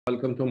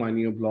Welcome to my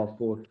new blog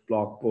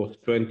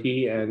post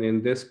 20. And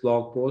in this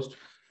blog post,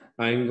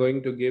 I'm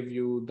going to give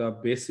you the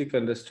basic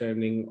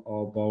understanding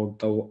about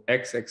the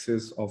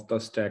x-axis of the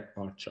stack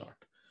bar chart.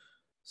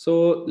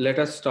 So let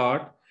us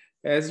start.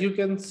 As you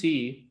can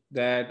see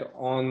that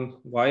on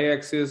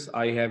y-axis,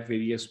 I have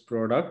various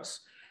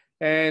products,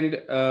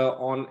 and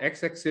on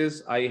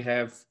x-axis, I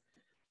have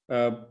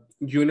uh,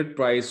 unit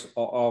price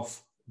of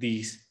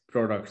these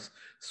products.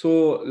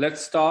 So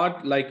let's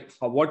start like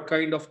what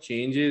kind of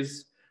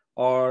changes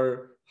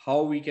or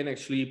how we can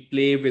actually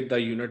play with the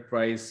unit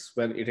price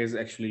when it is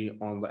actually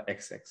on the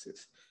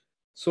x-axis.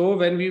 So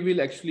when we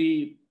will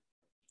actually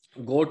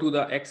go to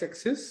the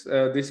x-axis,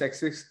 this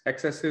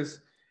x-axis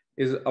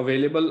is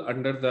available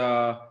under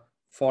the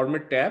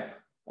format tab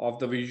of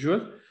the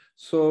visual.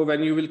 So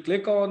when you will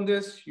click on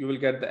this, you will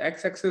get the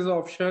x-axis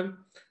option.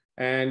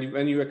 And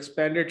when you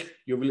expand it,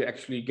 you will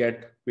actually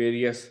get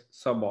various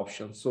sub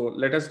options. So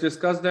let us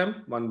discuss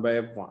them one by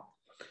one.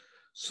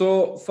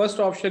 So first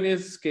option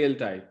is scale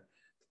type.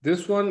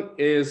 This one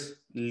is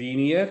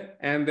linear,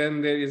 and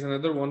then there is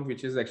another one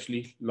which is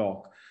actually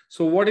log.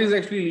 So what is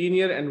actually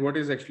linear and what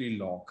is actually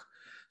log?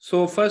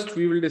 So first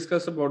we will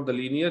discuss about the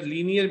linear.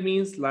 Linear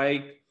means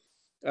like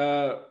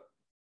uh,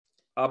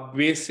 a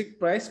basic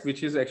price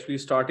which is actually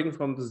starting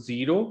from the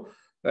zero,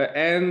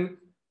 and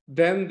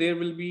then there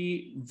will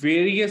be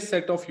various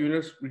set of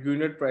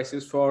unit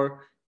prices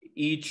for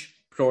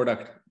each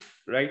product,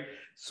 right?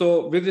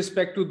 So with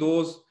respect to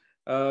those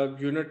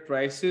unit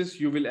prices,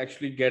 you will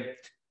actually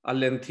get a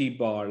lengthy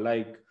bar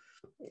like,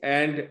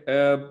 and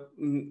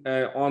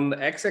on the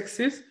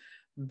x-axis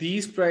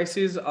these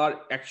prices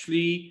are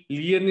actually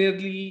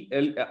linearly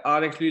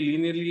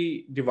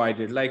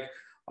divided, like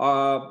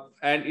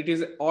and it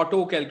is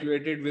auto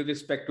calculated with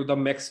respect to the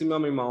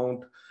maximum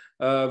amount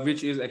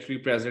which is actually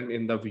present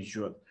in the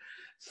visual.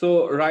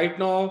 So right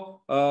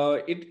now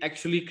it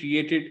actually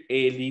created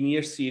a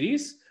linear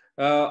series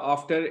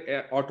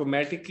after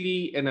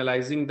automatically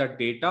analyzing the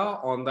data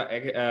on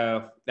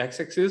the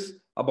x-axis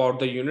about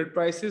the unit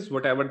prices,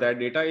 whatever that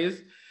data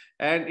is,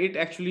 and it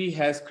actually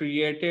has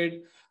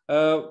created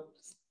uh,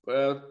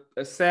 uh,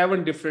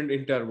 seven different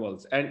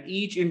intervals, and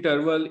each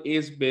interval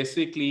is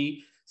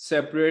basically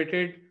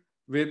separated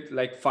with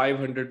like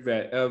 500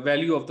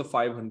 value of the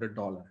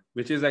 $500,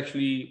 which is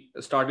actually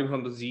starting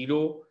from the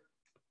zero.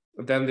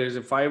 Then there's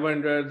a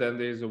 500, then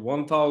there's a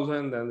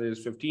 1000, then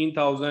there's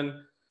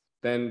 15,000,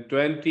 then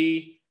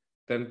 20,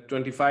 then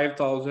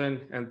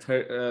 25,000, and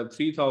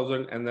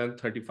 3,000, and then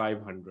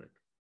 3,500.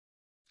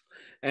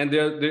 And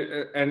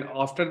and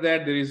after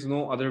that there is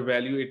no other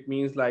value. It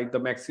means like the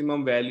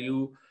maximum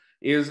value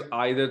is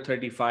either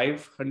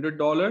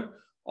 $3,500,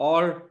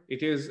 or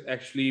it is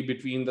actually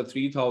between the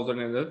 3,000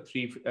 and the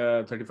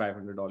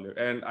 $3,500.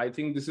 And I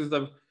think this is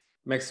the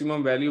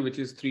maximum value, which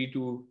is 3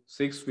 to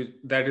 6,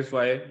 that is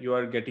why you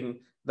are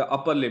getting the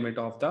upper limit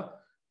of the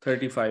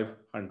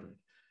 3,500.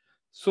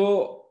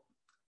 So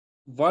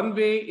one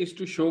way is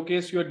to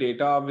showcase your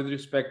data with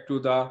respect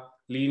to the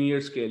linear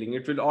scaling.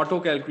 It will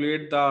auto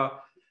calculate the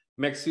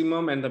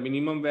maximum and the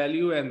minimum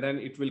value, and then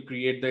it will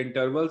create the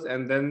intervals,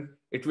 and then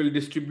it will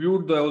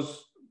distribute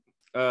those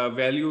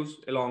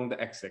values along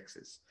the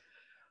x-axis.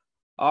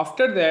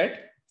 After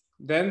that,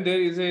 then there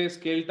is a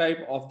scale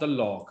type of the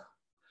log.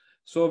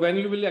 So when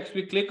you will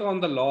actually click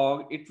on the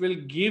log, it will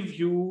give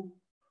you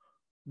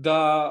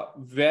the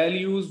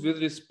values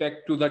with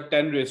respect to the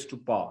 10 raised to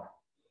power.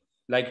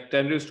 Like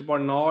 10 raised to power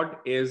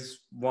naught is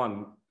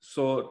 1.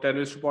 So 10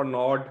 raised to power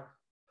naught,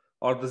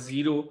 or the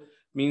 0,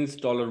 means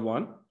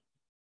 $1.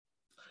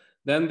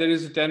 Then there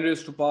is 10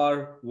 raised to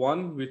power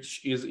 1,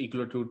 which is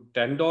equal to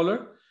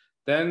 $10.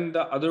 Then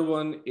the other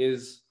one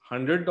is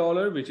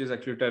 $100, which is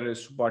actually 10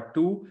 raised to power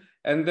 2.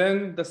 And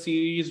then the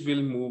series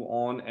will move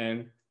on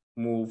and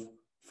move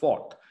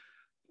forth.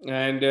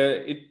 And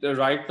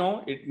right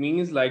now, it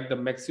means like the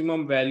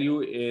maximum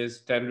value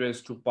is 10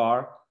 raised to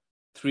power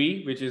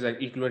 3, which is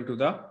equivalent to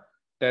the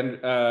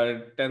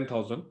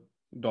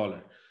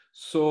 $10,000.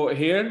 So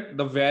here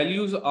the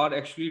values are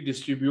actually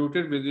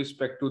distributed with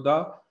respect to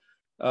the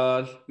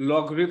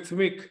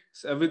logarithmic,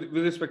 with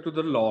respect to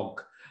the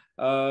log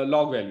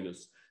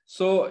values.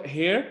 So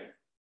here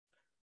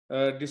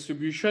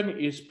distribution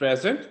is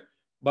present,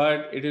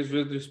 but it is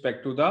with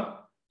respect to the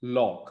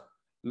log,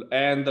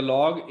 and the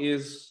log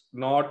is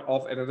not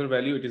of another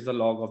value. It is the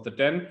log of the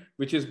 10,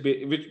 which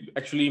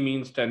actually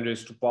means 10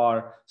 raised to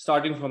power,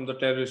 starting from the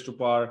 10 raised to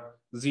power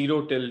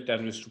 0 till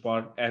 10 raised to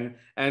power n.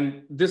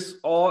 And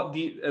this, all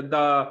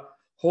the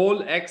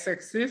whole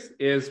x-axis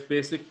is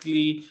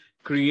basically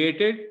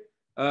created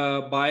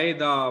by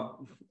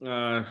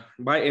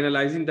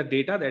analyzing the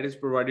data that is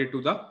provided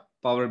to the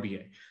Power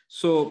BI.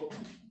 So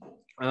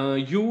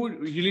you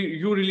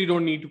really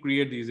don't need to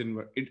create these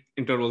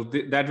intervals.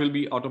 That will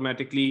be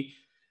automatically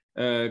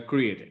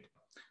created.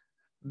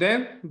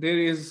 Then there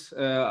is,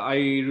 I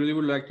really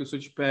would like to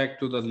switch back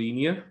to the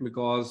linear,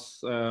 because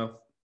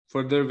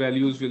further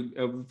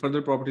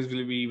properties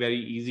will be very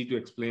easy to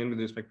explain with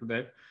respect to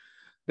that.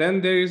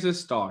 Then there is a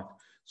start.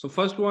 So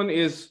first one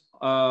is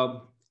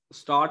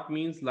start,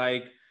 means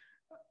like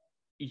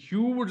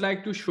you would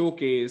like to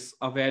showcase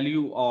a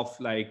value of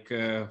like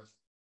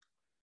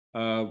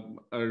road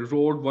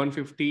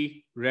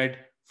 150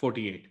 red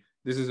 48.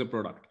 This is a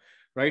product,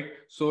 right?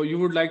 So you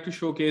would like to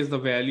showcase the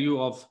value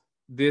of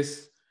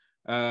this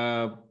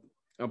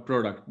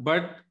product,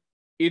 but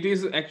it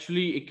is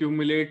actually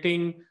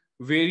accumulating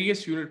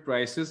various unit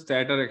prices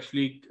that are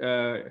actually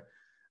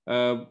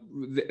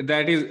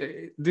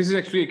this is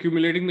actually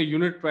accumulating the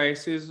unit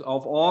prices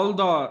of all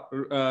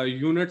the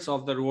units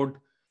of the road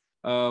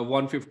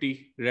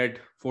 150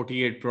 red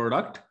 48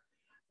 product,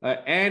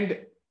 and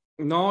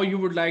now you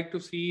would like to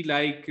see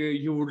like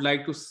you would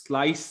like to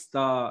slice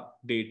the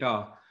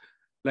data,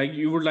 like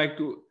you would like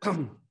to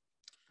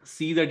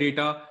see the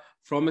data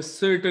from a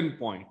certain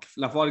point.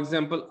 Like for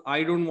example,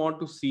 I don't want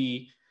to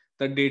see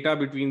the data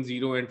between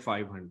 0 and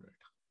 500,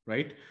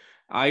 right?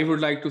 I would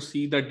like to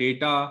see the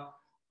data,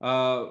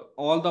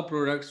 all the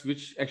products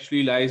which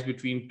actually lies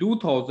between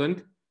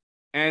 2000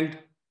 and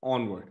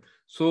onward.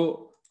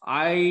 So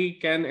I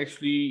can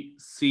actually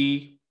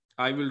see,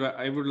 I will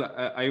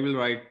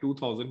write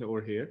 2000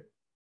 over here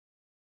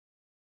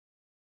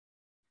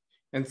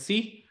and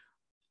see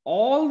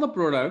all the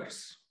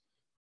products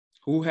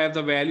who have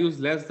the values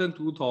less than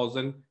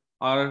 2000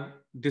 are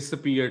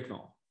disappeared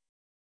now.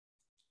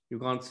 You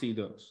can't see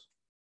those,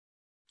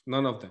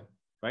 none of them,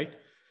 right?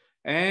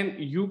 And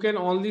you can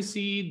only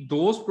see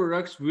those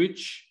products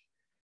which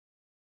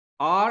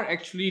are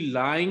actually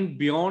lying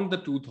beyond the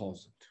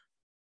 2000.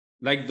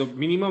 Like the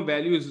minimum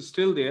value is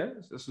still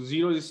there, so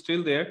 0 is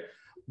still there,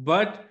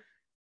 but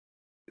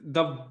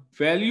the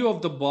value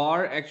of the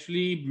bar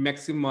actually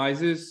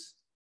maximizes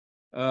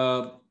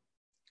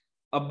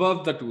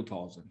above the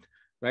 2000,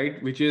 right?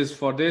 Which is,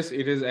 for this,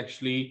 it is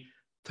actually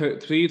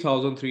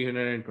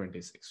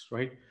 3326,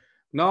 right?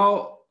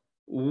 Now,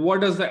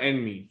 what does the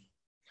end mean?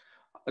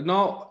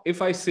 Now,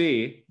 if I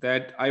say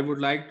that I would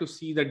like to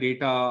see the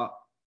data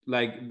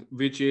like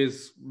which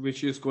is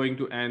going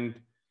to end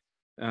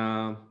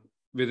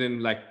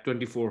within like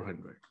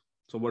 2400,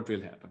 so what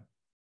will happen?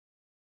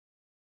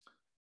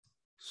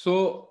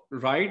 So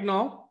right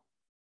now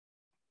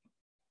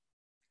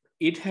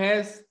it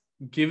has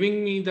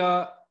given me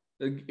the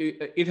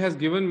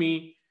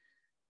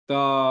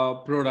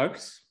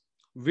products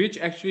which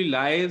actually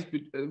lies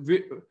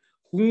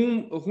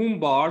whom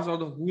bars or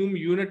the whom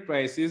unit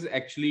prices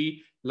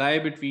actually lie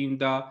between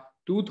the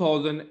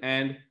 2000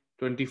 and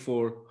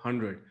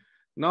 2400.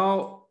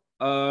 Now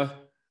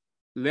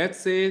let's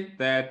say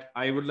that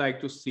I would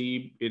like to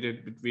see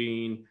it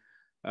between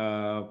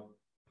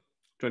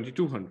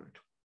 2200.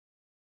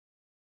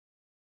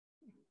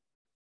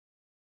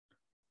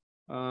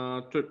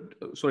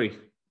 Sorry,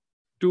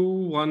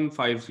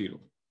 2150.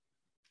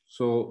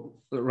 So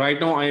right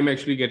now I am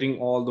actually getting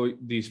all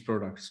these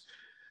products.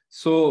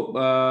 So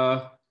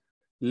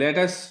let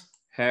us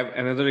have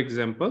another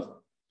example.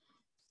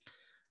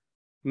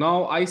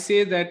 Now I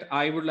say that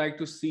I would like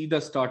to see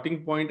the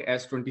starting point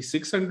as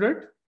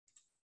 2600.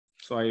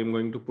 So I am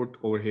going to put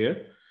over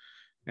here,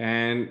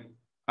 and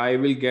I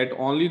will get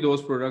only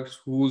those products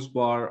whose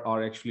bar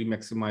are actually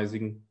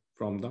maximizing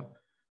from the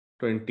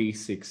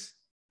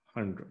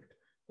 2600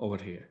 over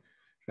here,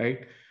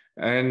 right?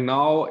 And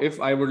now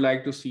if I would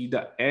like to see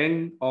the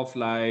end of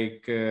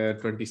like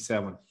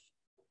 27,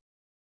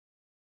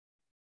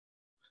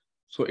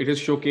 so it is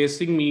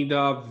showcasing me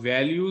the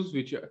values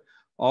which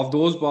of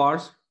those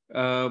bars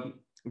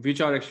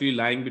which are actually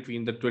lying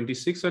between the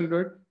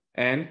 2600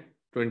 and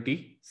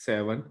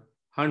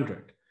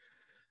 2700.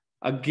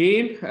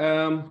 Again,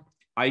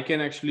 I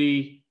can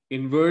actually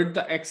invert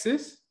the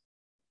axis.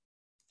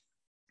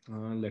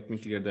 Let me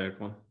clear that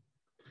one.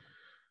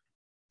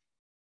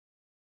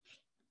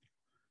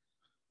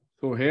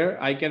 So here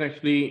I can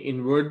actually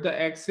invert the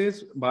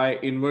axis. By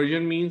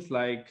inversion means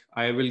like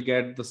I will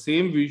get the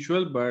same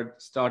visual,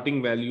 but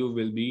starting value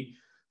will be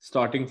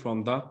starting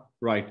from the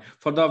right.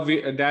 For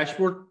the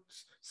dashboard,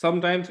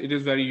 sometimes it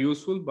is very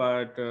useful,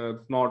 but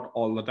not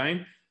all the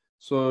time.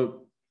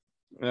 So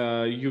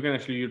you can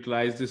actually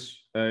utilize this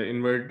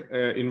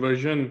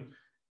inversion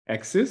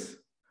axis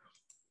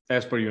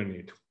as per your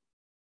need.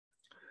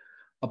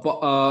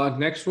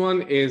 Next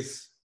one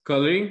is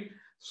coloring.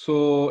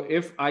 So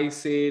if I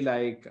say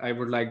like I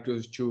would like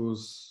to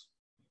choose,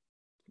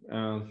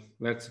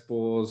 let's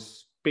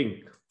suppose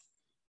pink,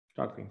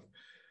 dark pink.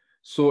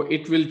 So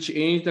it will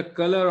change the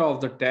color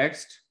of the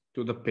text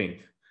to the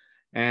pink.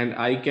 And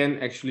I can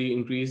actually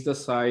increase the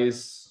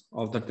size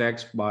of the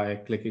text by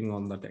clicking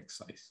on the text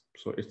size.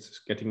 So it's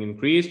getting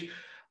increased.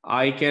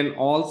 I can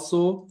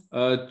also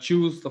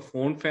choose the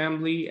font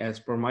family as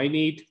per my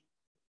need.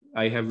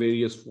 I have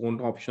various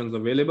font options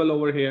available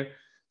over here.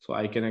 So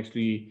I can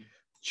actually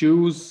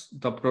choose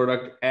the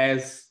product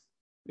as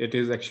it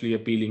is actually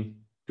appealing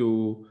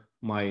to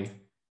my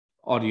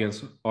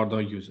audience or the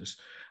users.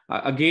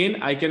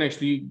 Again, I can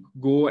actually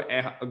go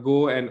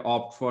and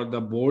opt for the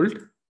bold.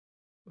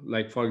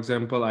 Like for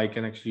example, I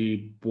can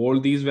actually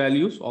bold these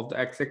values of the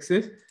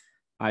x-axis.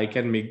 I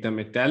can make them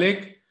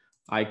italic.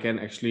 I can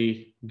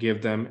actually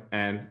give them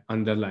an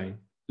underline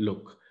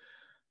look.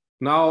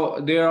 Now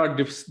there are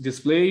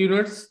display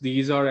units.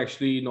 These are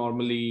actually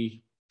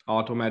normally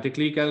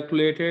automatically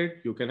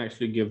calculated. You can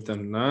actually give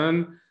them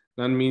none.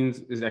 None means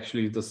is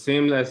actually the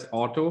same as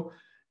auto.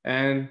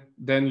 And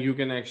then you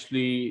can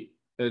actually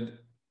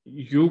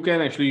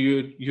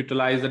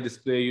utilize the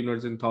display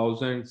units in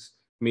thousands,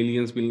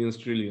 millions, billions,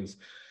 trillions.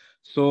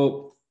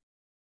 So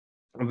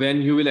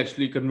when you will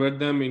actually convert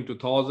them into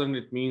thousand,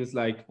 it means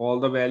like all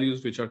the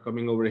values which are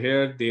coming over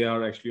here, they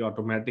are actually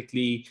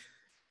automatically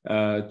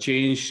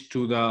changed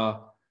to the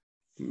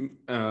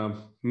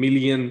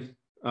million,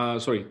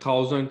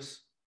 thousands,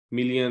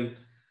 million,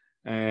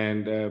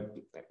 and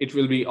it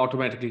will be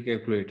automatically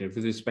calculated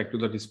with respect to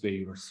the display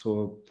units.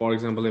 So for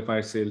example, if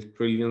I say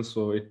trillion,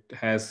 so it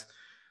has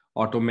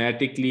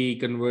automatically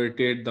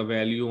converted the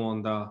value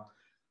on the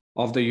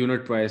of the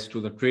unit price to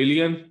the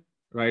trillion.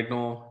 Right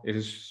now it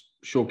is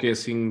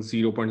showcasing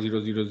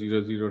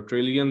 0.0000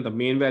 trillion. The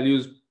main value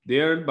is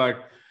there,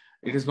 but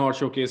it is not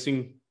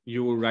showcasing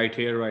you right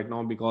here right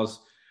now because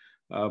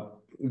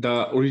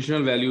the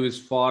original value is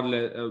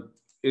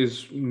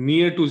is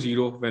near to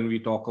zero when we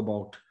talk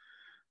about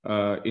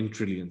in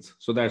trillions.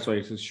 So that's why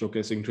it is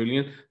showcasing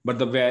trillion. But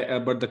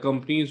the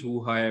companies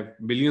who have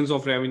billions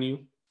of revenue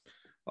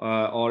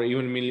or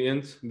even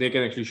millions, they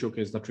can actually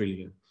showcase the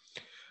trillion.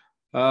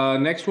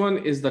 Next one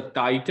is the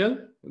title.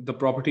 The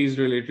properties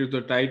related to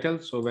the title.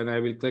 So when I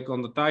will click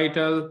on the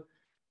title,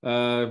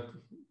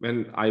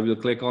 when I will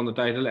click on the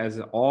title as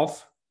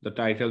off, the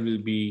title will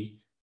be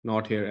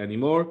not here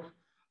anymore.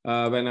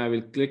 When I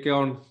will click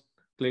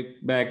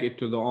back it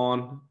to the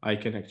on, I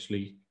can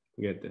actually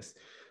get this.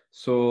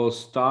 So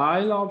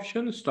style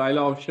option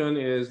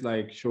is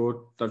like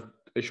show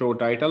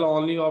title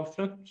only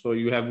option. So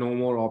you have no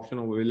more option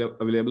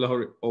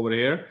available over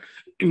here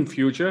in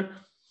future.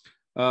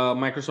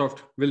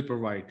 Microsoft will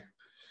provide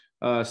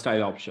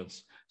style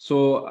options.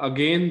 So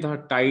again, the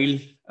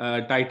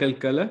title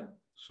color.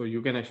 So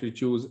you can actually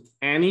choose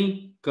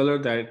any color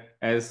that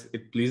as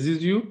it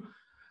pleases you.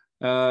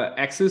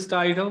 Axis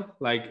title,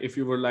 like if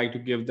you would like to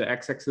give the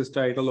x-axis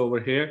title over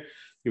here,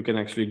 you can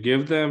actually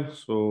give them.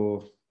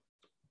 So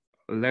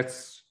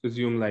let's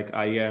assume like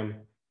I am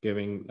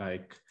giving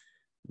like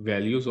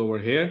values over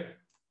here.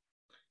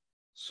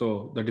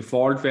 So the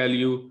default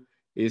value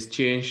is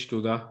changed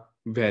to the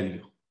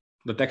value,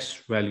 the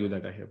text value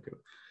that I have given.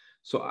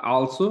 So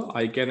also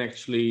I can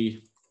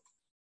actually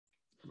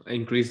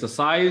increase the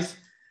size.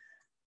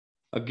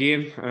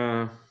 Again,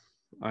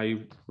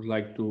 I would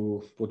like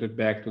to put it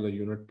back to the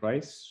unit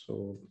price.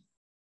 So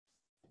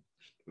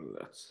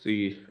let's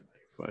see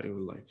if I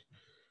would like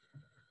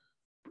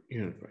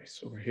unit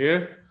price over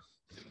here.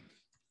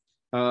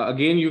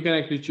 Again, you can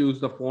actually choose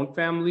the font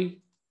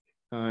family.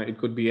 It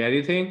could be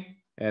anything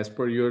as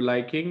per your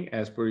liking,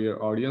 as per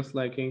your audience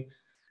liking.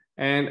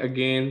 And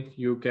again,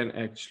 you can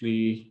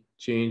actually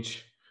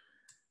change,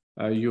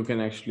 you can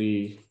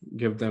actually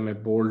give them a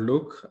bold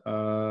look.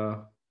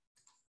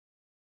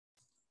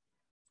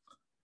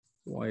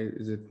 Why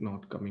is it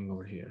not coming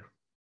over here?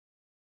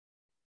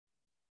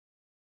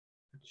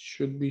 It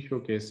should be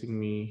showcasing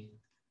me.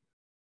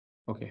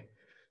 Okay,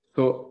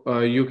 so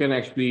you can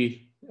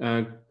actually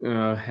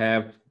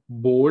have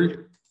bold.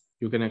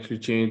 You can actually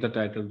change the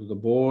title to the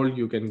bold.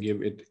 You can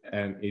give it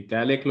an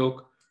italic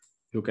look.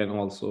 You can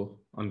also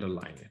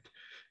underline it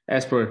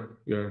as per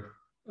your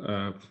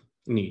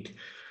need.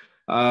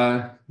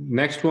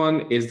 Next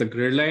one is the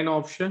grid line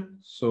option.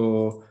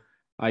 So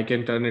I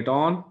can turn it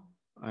on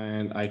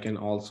and I can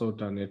also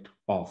turn it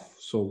off.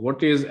 So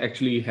what is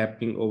actually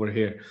happening over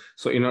here?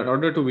 So in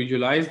order to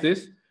visualize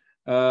this,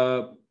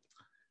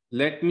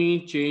 let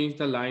me change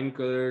the line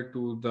color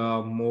to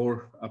the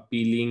more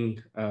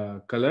appealing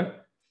color.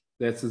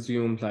 Let's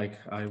assume like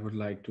I would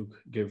like to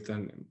give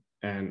them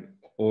an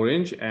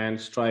orange and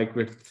strike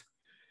width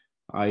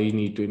I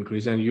need to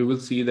increase. And you will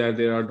see that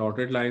there are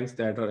dotted lines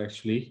that are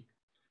actually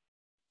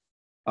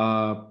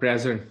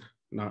present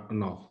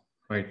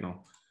right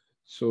now.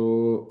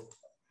 So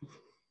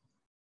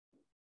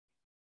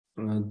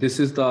this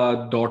is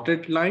the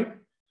dotted line.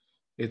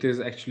 It is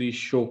actually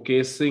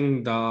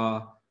showcasing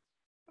the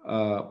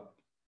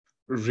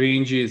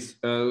ranges.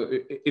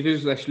 It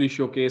is actually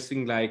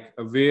showcasing like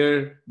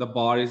where the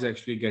bar is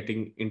actually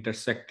getting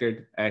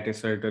intersected at a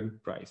certain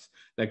price,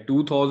 like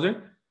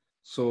 2000.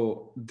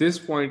 So this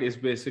point is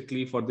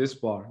basically for this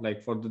bar,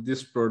 like for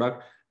this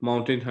product,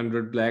 Mountain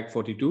 100 Black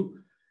 42.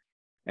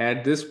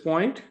 At this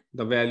point,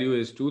 the value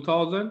is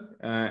 2000.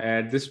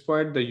 At this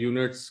point, the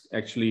units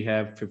actually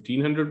have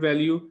 1500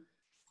 value.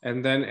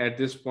 And then at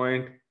this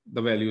point,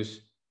 the value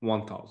is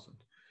 1000.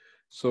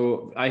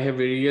 So I have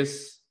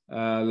various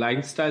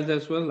line styles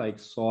as well, like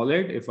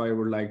solid. If I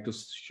would like to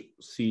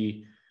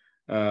see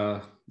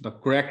the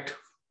correct,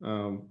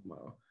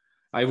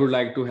 I would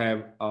like to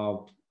have,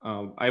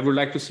 I would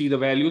like to see the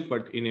values,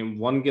 but in a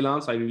one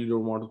glance, I really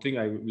don't want to think.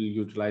 I will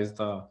utilize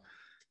the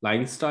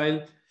line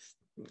style.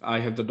 I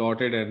have the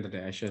dotted and the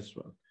dash as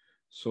well.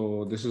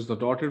 So this is the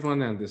dotted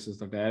one and this is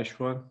the dash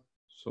one.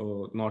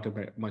 So not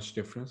much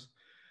difference.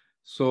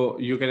 So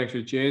you can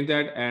actually change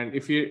that. And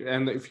if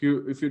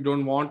you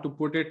don't want to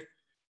put it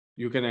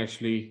you can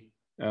actually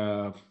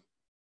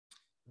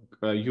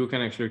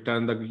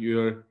turn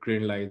your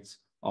green lights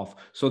off.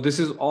 So this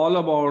is all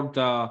about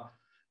the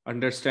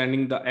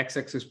understanding the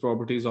x-axis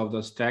properties of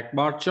the stack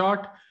bar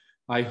chart.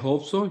 I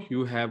hope so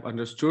you have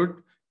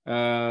understood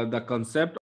the concept